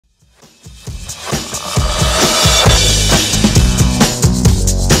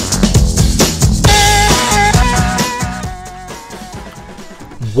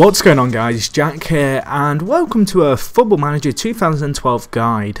What's going on, guys? Jack here, and welcome to a Football Manager 2012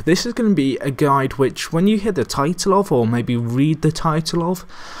 guide. This is going to be a guide which, when you hear the title of, or maybe read the title of,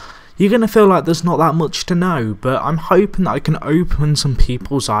 you're going to feel like there's not that much to know, but I'm hoping that I can open some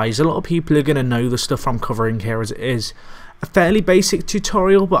people's eyes. A lot of people are going to know the stuff I'm covering here, as it is a fairly basic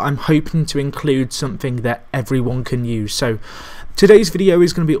tutorial, but I'm hoping to include something that everyone can use. So today's video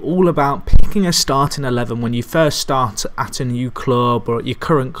is going to be all about picking a starting 11 when you first start at a new club or at your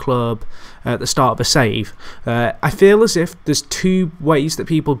current club at the start of a save. I feel as if there's two ways that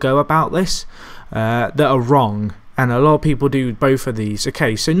people go about this that are wrong, and a lot of people do both of these.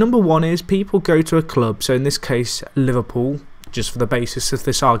 Okay, so number one is people go to a club, so in this case Liverpool, just for the basis of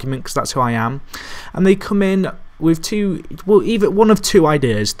this argument because that's who I am, and they come in with either one of two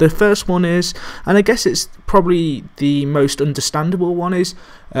ideas. The first one is, and I guess it's probably the most understandable one, is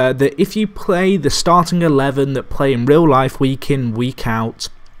that if you play the starting 11 that play in real life week in, week out,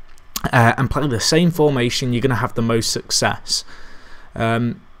 and play the same formation, you're going to have the most success.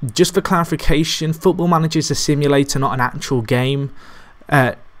 Just for clarification, Football Manager is a simulator, not an actual game,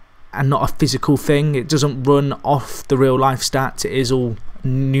 and not a physical thing. It doesn't run off the real life stats, it is all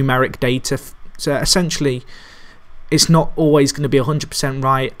numeric data. So essentially, it's not always going to be 100%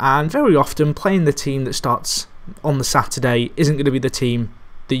 right, and very often playing the team that starts on the Saturday isn't going to be the team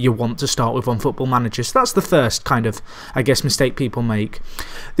that you want to start with on Football Manager. So that's the first kind of, I guess, mistake people make.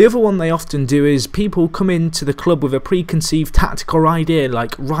 The other one they often do is people come into the club with a preconceived tactical idea,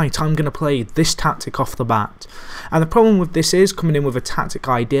 like, right, I'm going to play this tactic off the bat. And the problem with this is, coming in with a tactic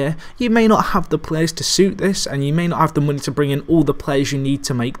idea, you may not have the players to suit this, and you may not have the money to bring in all the players you need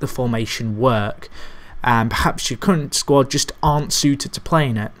to make the formation work. And perhaps your current squad just aren't suited to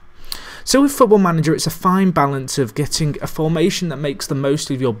playing it. So with Football Manager, it's a fine balance of getting a formation that makes the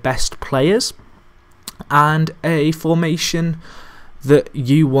most of your best players and a formation that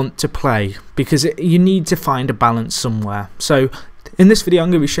you want to play, because you need to find a balance somewhere. So in this video, I'm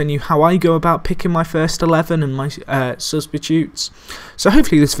going to be showing you how I go about picking my first 11 and my substitutes. So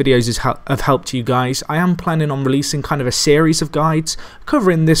hopefully this video have helped you guys. I am planning on releasing kind of a series of guides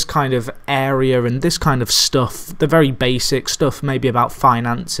covering this kind of area and this kind of stuff, the very basic stuff, maybe about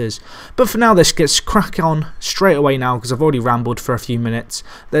finances. But for now, let's get crack on straight away now, because I've already rambled for a few minutes.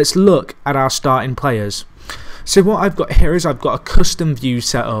 Let's look at our starting players. So what I've got here is I've got a custom view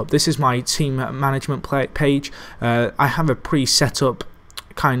set up. This is my team management page. I have a pre-set up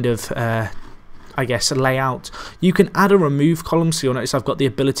kind of, I guess, a layout. You can add or remove columns, so you'll notice I've got the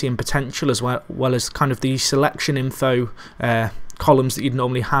ability and potential as well as kind of the selection info columns that you'd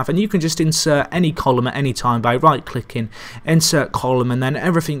normally have, and you can just insert any column at any time by right clicking, insert column, and then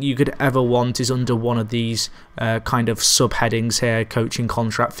everything you could ever want is under one of these kind of subheadings here: coaching,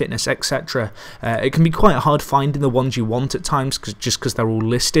 contract, fitness, etc. It can be quite hard finding the ones you want at times just because they're all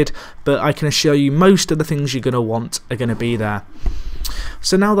listed, but I can assure you most of the things you're going to want are going to be there.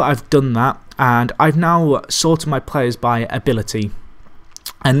 So now that I've done that, and I've now sorted my players by ability,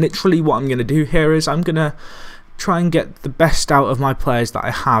 and literally what I'm going to do here is I'm going to try and get the best out of my players that I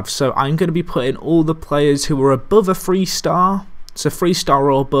have. So I'm going to be putting all the players who are above a 3-star, so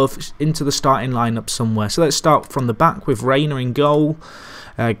 3-star or above, into the starting lineup somewhere. So let's start from the back with Reina in goal.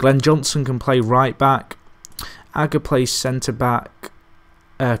 Glenn Johnson can play right back. Aga plays centre back.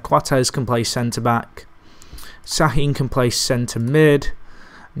 Quatez can play centre back. Sahin can play centre mid.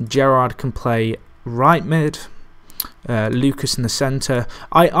 Gerard can play right mid. Lucas in the centre.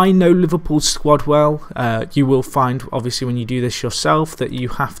 I know Liverpool's squad well. You will find, obviously, when you do this yourself, that you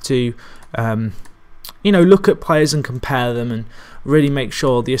have to you know, look at players and compare them and really make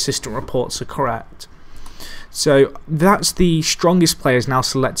sure the assistant reports are correct. So that's the strongest players now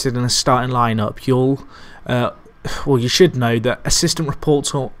selected in a starting lineup. Well, you should know that assistant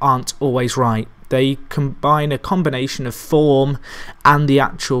reports aren't always right. They combine a combination of form and the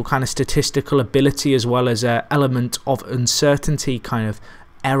actual kind of statistical ability, as well as an element of uncertainty, kind of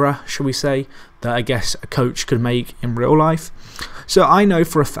error, shall we say, that I guess a coach could make in real life. So I know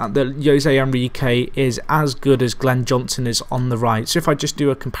for a fact that Jose Enrique is as good as Glenn Johnson is on the right. So if I just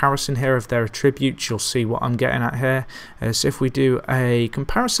do a comparison here of their attributes, you'll see what I'm getting at here. So if we do a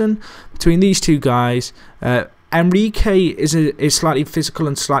comparison between these two guys, Enrique is slightly physical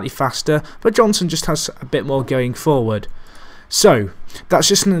and slightly faster, but Johnson just has a bit more going forward. So that's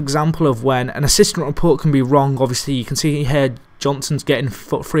just an example of when an assistant report can be wrong. Obviously, you can see here Johnson's getting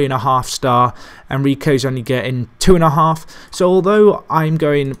 3.5 star, Enrique's only getting 2.5. So although I'm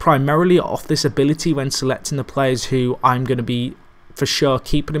going primarily off this ability when selecting the players who I'm going to be for sure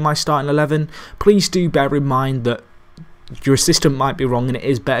keeping in my starting 11, please do bear in mind that your assistant might be wrong, and it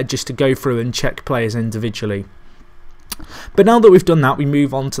is better just to go through and check players individually. But now that we've done that, we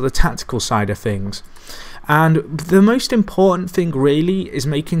move on to the tactical side of things. And the most important thing really is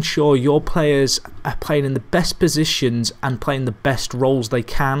making sure your players are playing in the best positions and playing the best roles they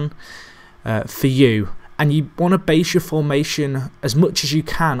can for you. And you want to base your formation as much as you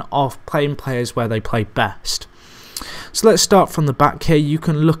can off playing players where they play best. So let's start from the back here. You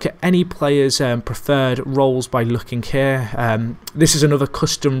can look at any player's preferred roles by looking here. This is another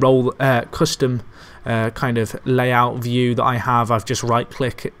custom role, kind of layout view that I have. I've just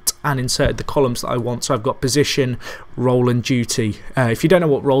right-clicked it and inserted the columns that I want. So I've got position, role and duty. If you don't know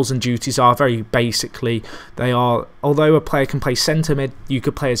what roles and duties are, very basically they are, although a player can play centre mid, you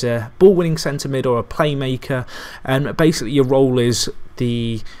could play as a ball winning centre mid or a playmaker, and basically your role is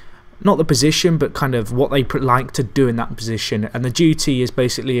not the position, but kind of what they like to do in that position, and the duty is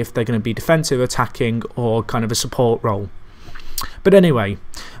basically if they're going to be defensive, attacking, or kind of a support role. But anyway,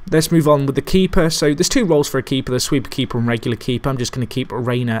 let's move on with the keeper. So there's two roles for a keeper, the sweeper keeper and regular keeper. I'm just going to keep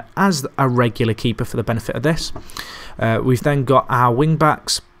Reina as a regular keeper for the benefit of this. We've then got our wing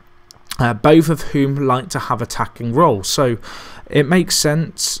backs, both of whom like to have attacking roles. So it makes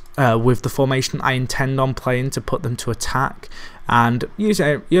sense with the formation I intend on playing to put them to attack. And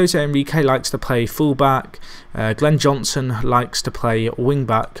Jose Enrique likes to play fullback. Glenn Johnson likes to play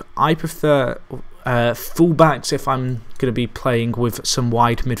wingback. I prefer fullbacks if I'm going to be playing with some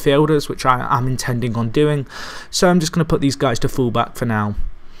wide midfielders, which I am intending on doing. So I'm just going to put these guys to fullback for now.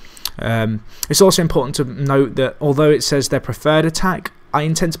 It's also important to note that although it says their preferred attack, I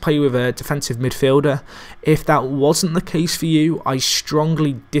intend to play with a defensive midfielder. If that wasn't the case for you, I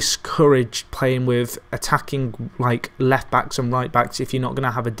strongly discourage playing with attacking like left backs and right backs if you're not going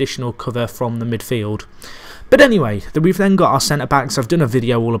to have additional cover from the midfield. But anyway, we've then got our centre backs. I've done a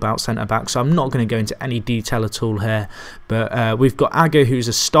video all about centre backs, so I'm not going to go into any detail at all here. But we've got Aga, who's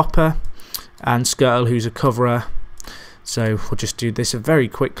a stopper, and Skirtle, who's a coverer. So we'll just do this very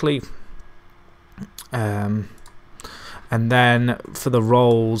quickly. And then for the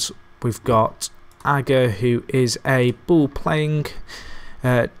roles, we've got Aga, who is a ball-playing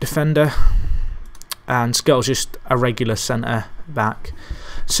defender, and Skirtle's just a regular centre back.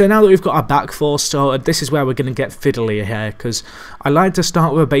 So now that we've got our back four sorted, this is where we're going to get fiddly here, because I like to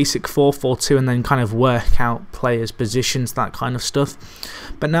start with a basic 4-4-2 and then kind of work out players' positions, that kind of stuff.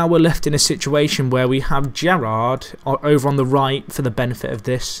 But now we're left in a situation where we have Gerard over on the right for the benefit of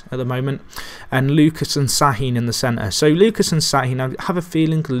this at the moment, and Lucas and Sahin in the centre. So Lucas and Sahin, I have a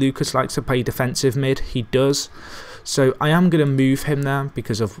feeling Lucas likes to play defensive mid. He does. So I am going to move him there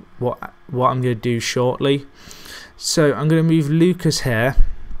because of what I'm going to do shortly. So I'm going to move Lucas here.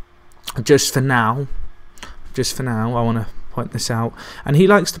 Just for now, I want to point this out. And he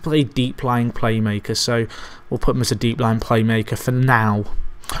likes to play deep lying playmaker, so we'll put him as a deep lying playmaker for now.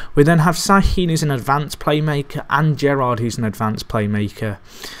 We then have Sahin, who's an advanced playmaker, and Gerard, who's an advanced playmaker.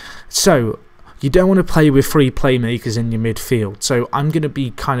 So you don't want to play with three playmakers in your midfield. So I'm going to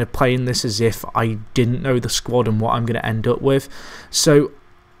be kind of playing this as if I didn't know the squad and what I'm going to end up with. So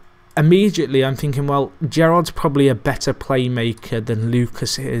immediately I'm thinking, well, Gerard's probably a better playmaker than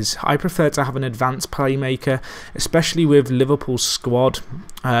Lucas is. I prefer to have an advanced playmaker, especially with Liverpool's squad.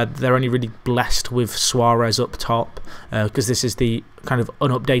 They're only really blessed with Suarez up top, because this is the kind of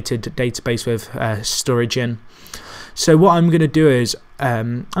unupdated database with Sturridge. So what I'm going to do is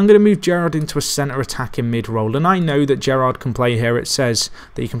I'm going to move Gerard into a centre attacking mid role, and I know that Gerard can play here. It says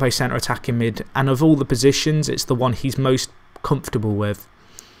that he can play centre attacking mid, and of all the positions, it's the one he's most comfortable with.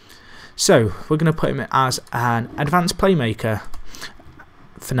 So we're going to put him as an advanced playmaker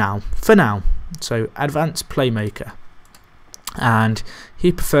for now. So advanced playmaker, and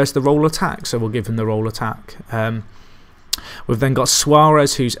he prefers the role attack, so we'll give him the role attack. We've then got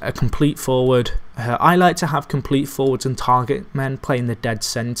Suarez, who's a complete forward. I like to have complete forwards and target men playing the dead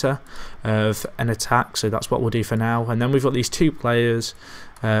centre of an attack, so that's what we'll do for now. And then we've got these two players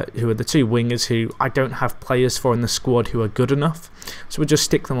who are the two wingers who I don't have players for in the squad who are good enough, so we'll just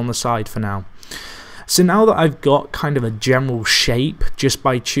stick them on the side for now. So now that I've got kind of a general shape just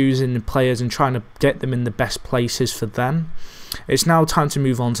by choosing the players and trying to get them in the best places for them, it's now time to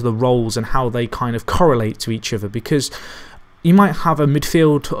move on to the roles and how they kind of correlate to each other, because you might have a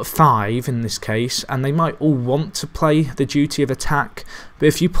midfield 5 in this case, and they might all want to play the duty of attack, but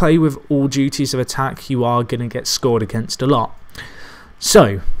if you play with all duties of attack, you are going to get scored against a lot.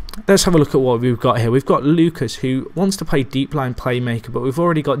 So let's have a look at what we've got here. We've got Lucas, who wants to play deep line playmaker, but we've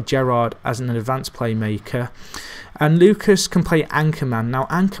already got Gerard as an advanced playmaker, and Lucas can play anchorman. Now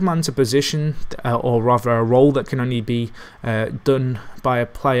anchorman's a position, or rather a role, that can only be done by a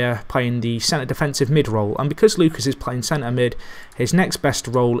player playing the centre defensive mid role, and because Lucas is playing centre mid, his next best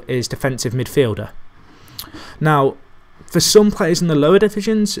role is defensive midfielder. Now for some players in the lower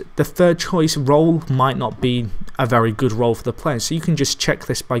divisions, the third choice role might not be a very good role for the player. So you can just check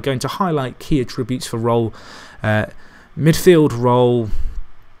this by going to highlight key attributes for role, midfield role,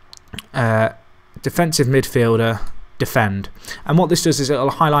 defensive midfielder, defend. And what this does is it'll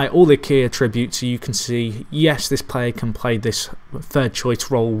highlight all the key attributes so you can see, yes, this player can play this third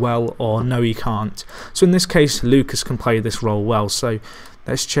choice role well, or no, he can't. So in this case, Lucas can play this role well. So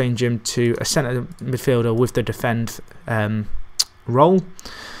let's change him to a centre midfielder with the defend role.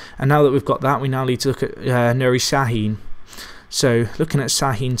 And now that we've got that, we now need to look at Nuri Sahin. So looking at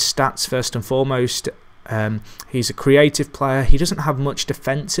Sahin's stats first and foremost, he's a creative player. He doesn't have much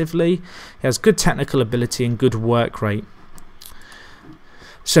defensively. He has good technical ability and good work rate.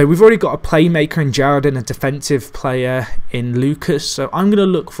 So we've already got a playmaker in Jared and a defensive player in Lucas. So I'm going to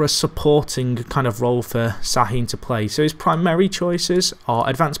look for a supporting kind of role for Sahin to play. So his primary choices are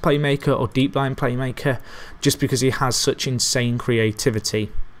advanced playmaker or deep line playmaker, just because he has such insane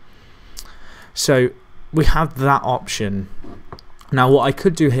creativity. So we have that option. Now what I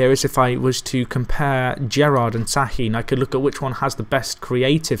could do here is, if I was to compare Gerard and Sahin, I could look at which one has the best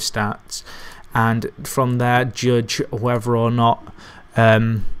creative stats, and from there judge whether or not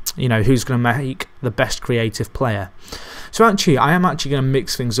you know, who's going to make the best creative player. So actually, I am actually going to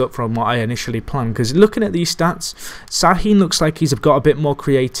mix things up from what I initially planned, because looking at these stats, Sahin looks like he's got a bit more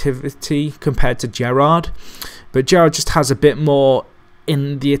creativity compared to Gerard, but Gerard just has a bit more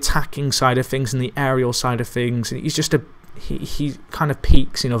in the attacking side of things and the aerial side of things. He's just he kind of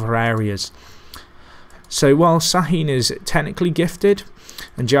peaks in other areas. So while Sahin is technically gifted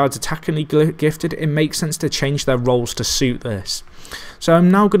and Gerard's attackingly gifted, it makes sense to change their roles to suit this. So I'm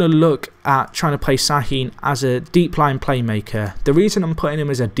now going to look at trying to play Sahin as a deep line playmaker. The reason I'm putting him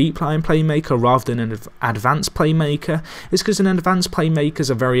as a deep line playmaker rather than an advanced playmaker is because an advanced playmaker is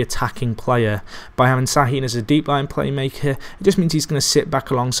a very attacking player. By having Sahin as a deep line playmaker, it just means he's going to sit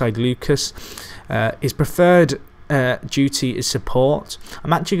back alongside Lucas. His preferred duty is support.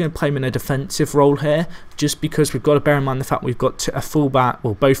 I'm actually going to play him in a defensive role here, just because we've got to bear in mind the fact we've got a fullback,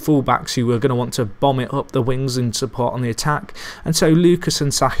 well, both fullbacks who are going to want to bomb it up the wings and support on the attack, and so Lucas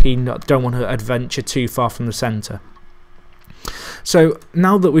and Sahin don't want to adventure too far from the centre. So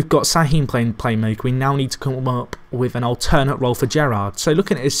now that we've got Sahin playing playmaker, we now need to come up with an alternate role for Gerard. So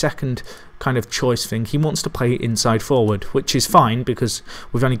looking at his second kind of choice thing, he wants to play inside forward, which is fine because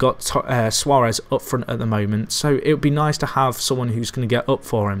we've only got Suarez up front at the moment. So it would be nice to have someone who's going to get up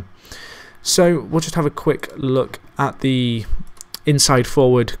for him. So we'll just have a quick look at the inside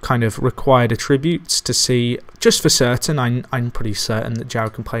forward kind of required attributes to see, just for certain, I'm pretty certain that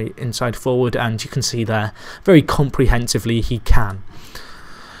Jared can play inside forward, and you can see there very comprehensively he can.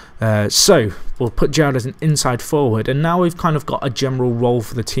 So we'll put Jared as an inside forward, and now we've kind of got a general role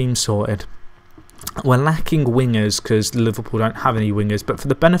for the team sorted. We're lacking wingers because Liverpool don't have any wingers, but for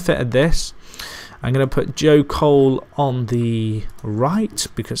the benefit of this, I'm going to put Joe Cole on the right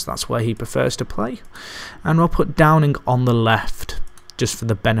because that's where he prefers to play, and we'll put Downing on the left just for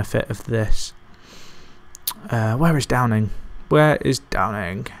the benefit of this. Where is Downing? Where is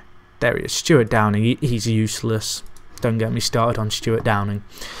Downing? There he is, Stuart Downing. He's useless. Don't get me started on Stuart Downing.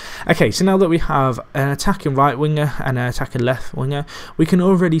 Okay, so now that we have an attacking right winger and an attacking left winger, we can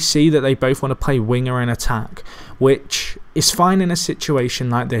already see that they both want to play winger and attack, which is fine in a situation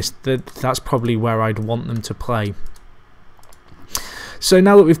like this. That's probably where I'd want them to play. So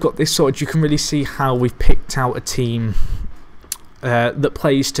now that we've got this sorted, you can really see how we've picked out a team that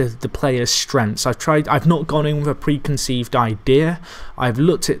plays to the player's strengths. I've not gone in with a preconceived idea. I've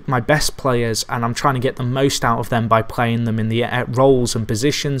looked at my best players and I'm trying to get the most out of them by playing them in the roles and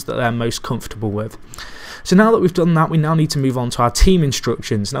positions that they're most comfortable with. So now that we've done that, we now need to move on to our team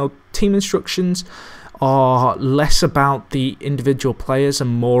instructions. Now, team instructions are less about the individual players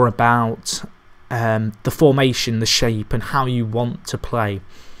and more about the formation, the shape, and how you want to play.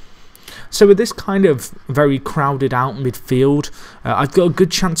 So with this kind of very crowded out midfield, I've got a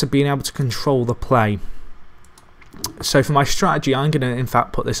good chance of being able to control the play. So for my strategy, I'm going to in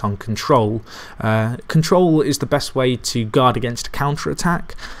fact put this on control. Control is the best way to guard against a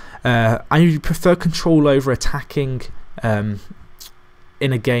counter-attack. I prefer control over attacking in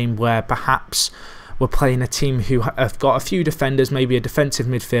a game where perhaps we're playing a team who have got a few defenders, maybe a defensive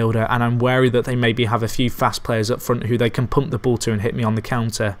midfielder, and I'm wary that they maybe have a few fast players up front who they can pump the ball to and hit me on the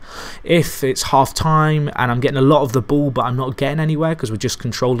counter. If it's half time and I'm getting a lot of the ball but I'm not getting anywhere because we're just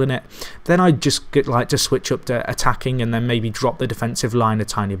controlling it, then I just like to switch up to attacking and then maybe drop the defensive line a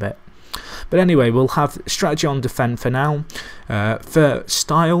tiny bit. But anyway, we'll have strategy on defend for now. For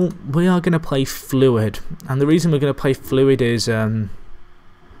style, we are going to play fluid, and the reason we're going to play fluid is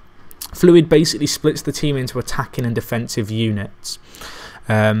Fluid basically splits the team into attacking and defensive units.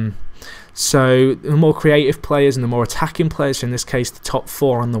 So the more creative players and the more attacking players, so in this case the top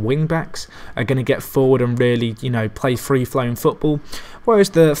 4 on the wing backs, are going to get forward and really, play free-flowing football,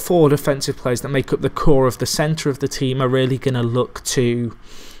 whereas the 4 defensive players that make up the core of the centre of the team are really going to look to,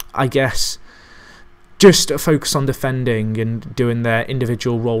 I guess, just focus on defending and doing their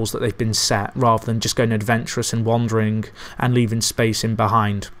individual roles that they've been set, rather than just going adventurous and wandering and leaving space in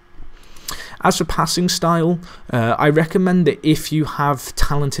behind. As for passing style, I recommend that if you have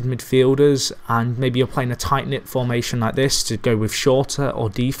talented midfielders and maybe you're playing a tight-knit formation like this, to go with shorter or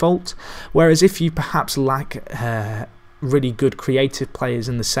default, whereas if you perhaps lack really good creative players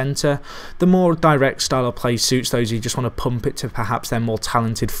in the centre, the more direct style of play suits those. You just want to pump it to perhaps their more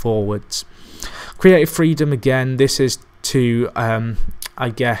talented forwards. Creative freedom, again, this is to, I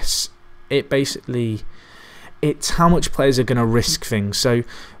guess, it's how much players are going to risk things. So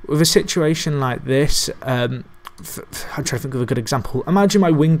with a situation like this, I'm trying to think of a good example. Imagine my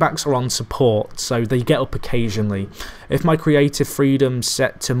wing backs are on support, so they get up occasionally. If my creative freedom's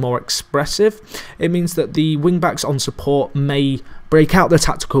set to more expressive, it means that the wing backs on support may break out their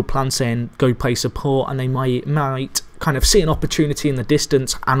tactical plan saying go play support, and they might kind of see an opportunity in the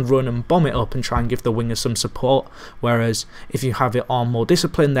distance and run and bomb it up and try and give the wingers some support. Whereas if you have it on more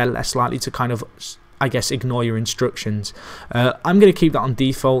discipline, they're less likely to kind of, I guess, ignore your instructions. I'm going to keep that on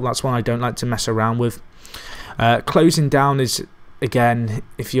default. That's one I don't like to mess around with. Closing down is, again,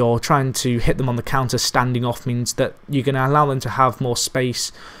 if you're trying to hit them on the counter, standing off means that you're going to allow them to have more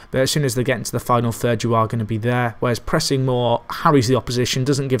space, but as soon as they get into the final third, you are going to be there. Whereas pressing more harries the opposition,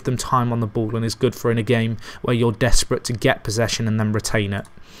 doesn't give them time on the ball, and is good for in a game where you're desperate to get possession and then retain it.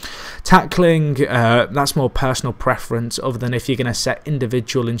 Tackling, that's more personal preference, other than if you're going to set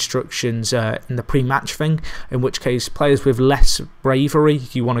individual instructions in the pre-match thing, in which case players with less bravery,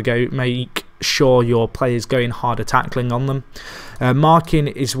 you want to go make sure your players going harder tackling on them. Marking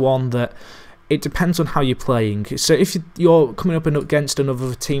is one that it depends on how you're playing. So if you're coming up against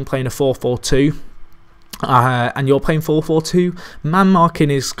another team playing a 4-4-2, and you're playing 4-4-2, man marking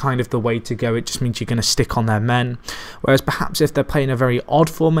is kind of the way to go. It just means you're going to stick on their men. Whereas perhaps if they're playing a very odd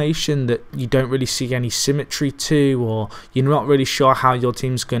formation that you don't really see any symmetry to, or you're not really sure how your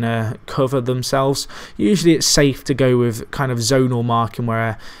team's going to cover themselves, usually it's safe to go with kind of zonal marking,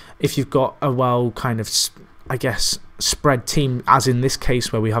 where if you've got a well kind of, I guess, spread team, as in this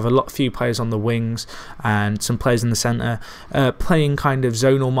case where we have a few players on the wings and some players in the centre, playing kind of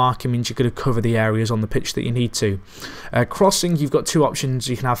zonal marking means you're going to cover the areas on the pitch that you need to. Crossing, you've got 2 options.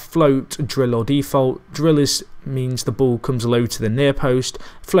 You can have float, drill or default. Drill means the ball comes low to the near post.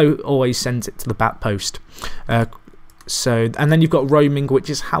 Float always sends it to the back post. And then you've got roaming, which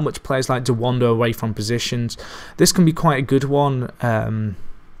is how much players like to wander away from positions. This can be quite a good one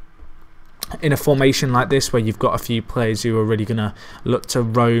in a formation like this, where you've got a few players who are really going to look to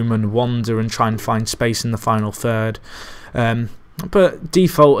roam and wander and try and find space in the final third. But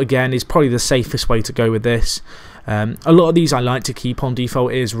default, again, is probably the safest way to go with this. A lot of these I like to keep on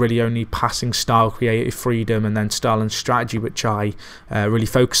default. It is really only passing style, creative freedom, and then style and strategy, which I really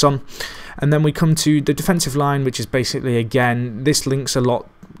focus on. And then we come to the defensive line, which is basically, again, this links a lot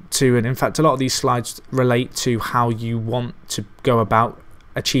to, and in fact a lot of these slides relate to how you want to go about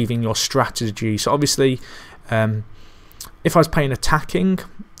achieving your strategy. So obviously, if I was playing attacking,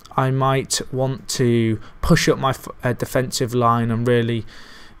 I might want to push up my defensive line and really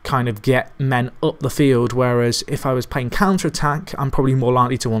kind of get men up the field, whereas if I was playing counter-attack, I'm probably more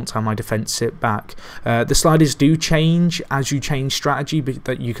likely to want to have my defence sit back. The sliders do change as you change strategy, but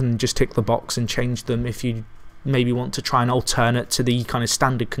that you can just tick the box and change them if you maybe want to try and alternate to the kind of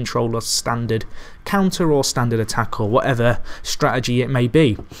standard control or standard counter or standard attack or whatever strategy it may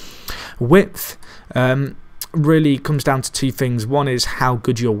be. Width really comes down to 2 things. One is how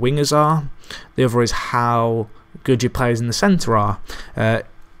good your wingers are, the other is how good your players in the centre are,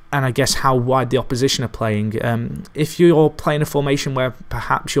 and I guess how wide the opposition are playing. If you're playing a formation where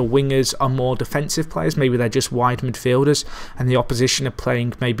perhaps your wingers are more defensive players, maybe they're just wide midfielders, and the opposition are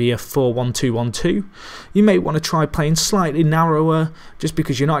playing maybe a 4-1-2-1-2, you may want to try playing slightly narrower, just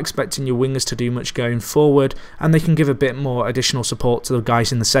because you're not expecting your wingers to do much going forward, and they can give a bit more additional support to the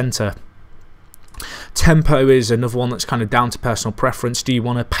guys in the centre. Tempo is another one that's kind of down to personal preference. Do you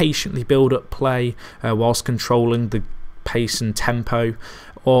want to patiently build up play whilst controlling the pace and tempo,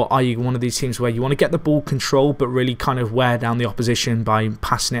 or are you one of these teams where you want to get the ball control but really kind of wear down the opposition by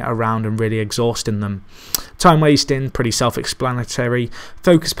passing it around and really exhausting them? Time wasting, pretty self-explanatory.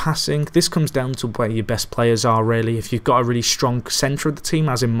 Focus passing, this comes down to where your best players are really. If you've got a really strong centre of the team,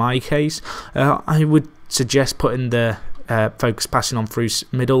 as in my case, I would suggest putting the focus passing on through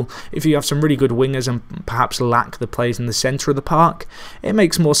middle. If you have some really good wingers and perhaps lack the players in the centre of the park, it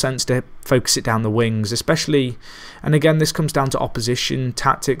makes more sense to focus it down the wings, especially, and again this comes down to opposition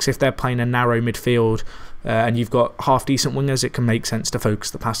tactics. If they're playing a narrow midfield and you've got half decent wingers, it can make sense to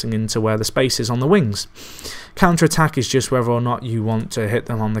focus the passing into where the space is on the wings. Counter-attack is just whether or not you want to hit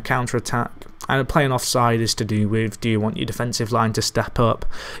them on the counter-attack. And playing offside is to do with, do you want your defensive line to step up?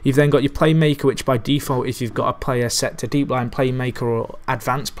 You've then got your playmaker, which by default, if you've got a player set to deep line playmaker or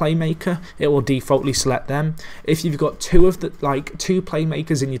advanced playmaker, it will defaultly select them. If you've got two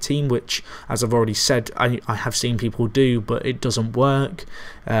playmakers in your team, which, as I've already said, I have seen people do, but it doesn't work.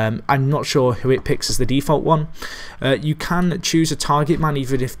 I'm not sure who it picks as the default one. You can choose a target man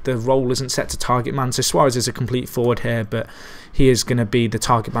even if the role isn't set to target man. So Suarez is a complete forward here, but he is going to be the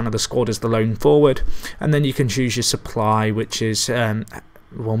target man of the squad as the lone forward. And then you can choose your supply, which is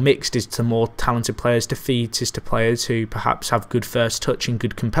well, mixed is to more talented players, defeat is to players who perhaps have good first touch and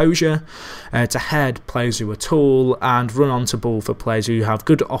good composure, to head players who are tall, and run onto ball for players who have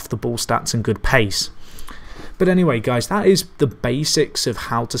good off the ball stats and good pace. But anyway guys, that is the basics of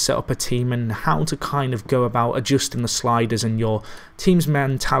how to set up a team and how to kind of go about adjusting the sliders and your team's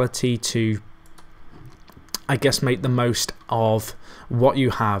mentality to, I guess, make the most of what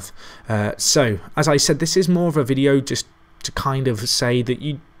you have. So as I said, this is more of a video just to kind of say that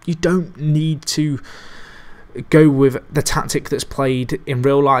you don't need to go with the tactic that's played in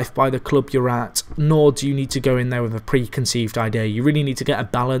real life by the club you're at, nor do you need to go in there with a preconceived idea. You really need to get a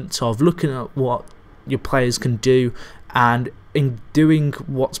balance of looking at what your players can do and in doing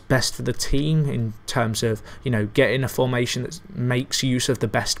what's best for the team in terms of, you know, getting a formation that makes use of the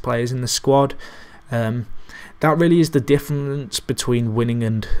best players in the squad. That really is the difference between winning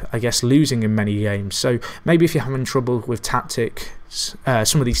and, I guess, losing in many games. So maybe if you're having trouble with tactics,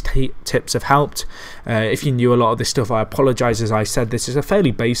 some of these tips have helped. If you knew a lot of this stuff, I apologise. As I said, this is a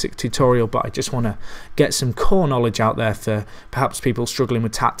fairly basic tutorial, but I just want to get some core knowledge out there for perhaps people struggling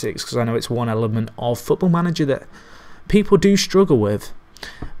with tactics, because I know it's one element of Football Manager that people do struggle with.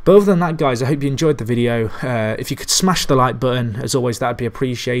 But other than that guys, I hope you enjoyed the video. If you could smash the like button, as always, that would be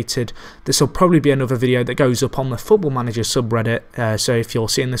appreciated. This will probably be another video that goes up on the Football Manager subreddit, so if you're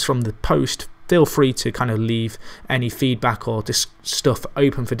seeing this from the post, feel free to kind of leave any feedback or stuff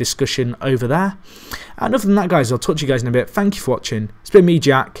open for discussion over there. And other than that guys, I'll talk to you guys in a bit. Thank you for watching. It's been me,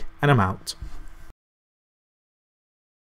 Jack, and I'm out.